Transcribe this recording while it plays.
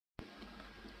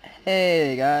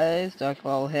Hey guys,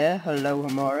 Darkylollol here, Aloha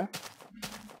Mora,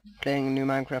 playing a new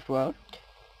Minecraft world.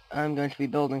 I'm going to be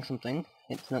building something.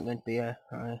 It's not going to be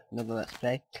another Let's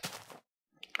Play.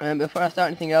 Before I start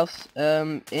anything else,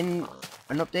 in an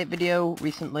update video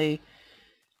recently,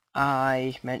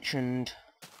 I mentioned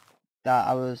that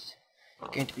I was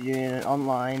going to be doing an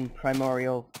online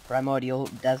primordial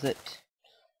desert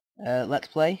Let's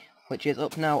Play, which is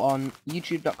up now on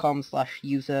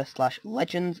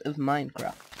youtube.com/user/legends of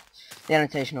Minecraft. The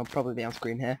annotation will probably be on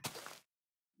screen here.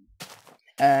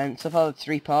 And so far,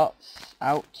 3 parts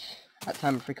out at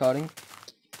time of recording.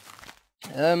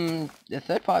 The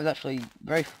third part is actually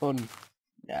very fun.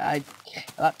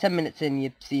 About 10 minutes in,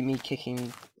 you'd see me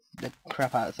kicking the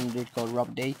crap out of some dude called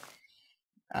Rob D.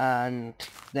 And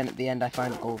then at the end, I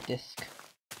find a gold disc,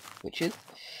 which is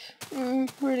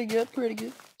pretty good.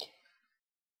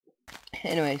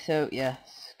 Anyway, so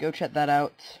yes, go check that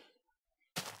out.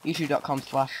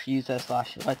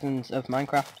 youtube.com/user/legends of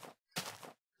Minecraft.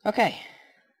 Okay.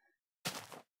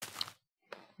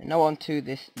 And now on to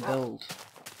this build,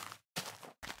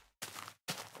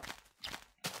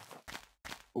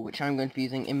 which I'm going to be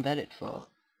using embedded for.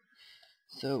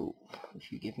 So,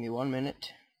 if you give me 1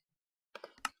 minute,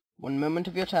 1 moment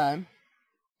of your time,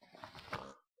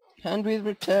 and we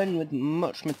return with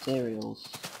much materials.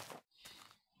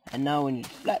 And now we need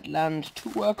flat land to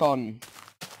work on.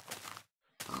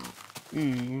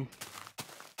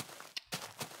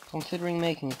 Considering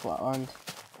making flat land,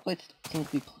 this place seems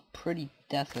to be pretty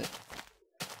desert.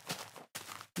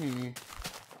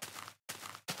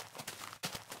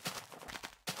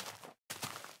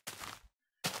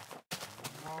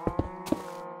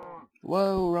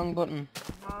 Whoa, wrong button.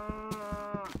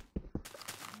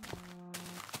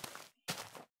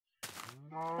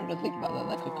 I don't think about that,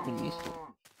 that could have been useful.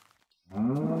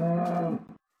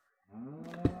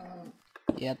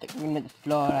 Yeah, I think we make the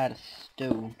floor out of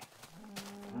stone.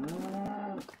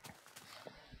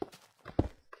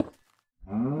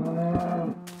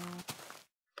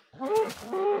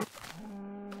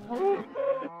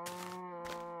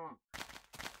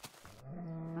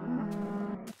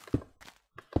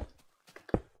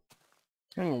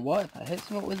 Hang on, what? If I hit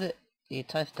something with it, the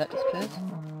entire stack disappears?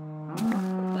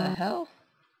 What the hell?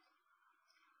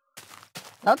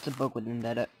 That's a bug with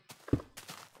embedded.